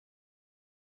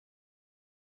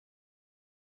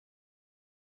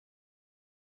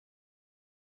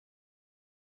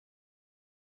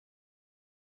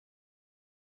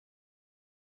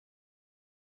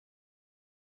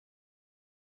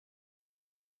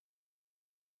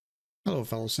Hello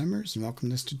fellow simmers, and welcome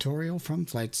to this tutorial from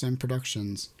FlightSim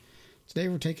Productions. Today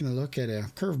we're taking a look at a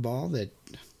curveball that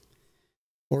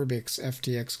Orbx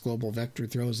FTX Global Vector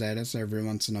throws at us every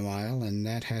once in a while, and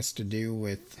that has to do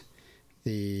with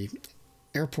the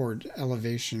airport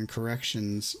elevation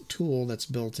corrections tool that's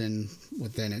built in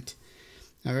within it.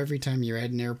 Now every time you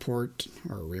add an airport,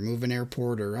 or remove an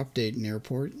airport, or update an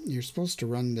airport, you're supposed to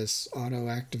run this auto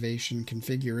activation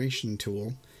configuration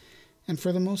tool. And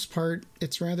for the most part,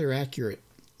 it's rather accurate,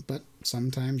 but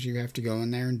sometimes you have to go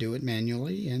in there and do it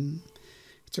manually, and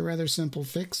it's a rather simple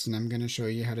fix, and I'm going to show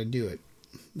you how to do it.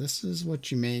 This is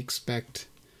what you may expect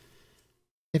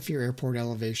if your airport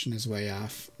elevation is way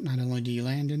off. Not only do you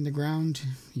land in the ground,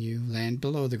 you land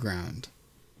below the ground.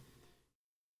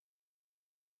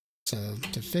 So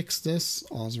to fix this,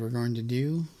 all we're going to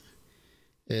do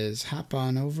is hop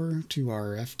on over to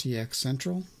our FTX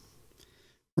Central.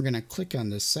 We're going to click on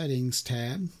the Settings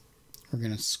tab. We're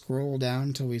going to scroll down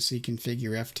until we see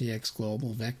Configure FTX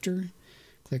Global Vector.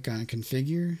 Click on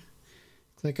Configure.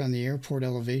 Click on the Airport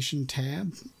Elevation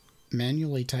tab.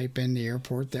 Manually type in the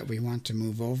airport that we want to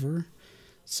move over.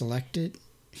 Select it.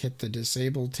 Hit the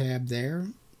Disable tab there.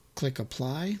 Click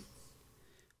Apply.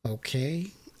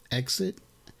 OK. Exit.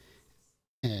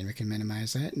 And we can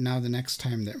minimize that. Now the next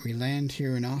time that we land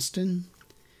here in Austin,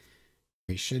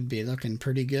 we should be looking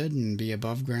pretty good and be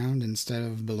above ground instead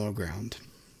of below ground.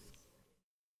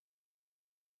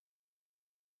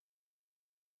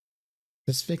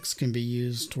 This fix can be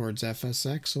used towards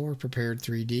FSX or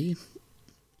Prepar3d.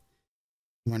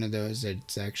 One of those,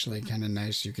 it's actually kind of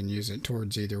nice. You can use it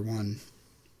towards either one.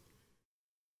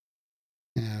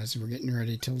 Now, as we're getting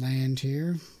ready to land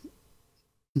here,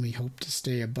 we hope to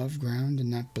stay above ground and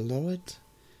not below it.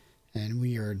 And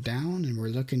we are down and we're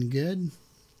looking good.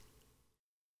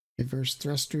 Reverse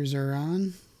thrusters are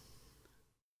on.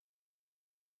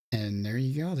 And there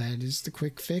you go. That is the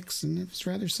quick fix, and it's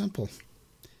rather simple.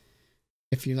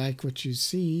 If you like what you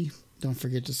see, don't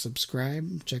forget to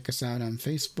subscribe. Check us out on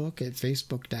Facebook at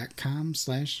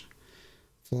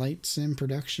facebook.com/FlightSim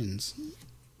Productions.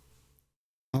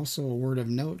 Also, a word of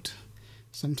note,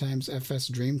 sometimes FS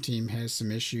Dream Team has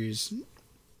some issues,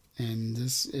 and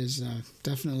this is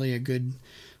definitely a good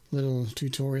little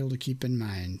tutorial to keep in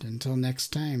mind. Until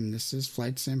next time, this is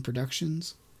FlightSim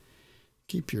Productions.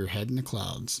 Keep your head in the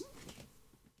clouds.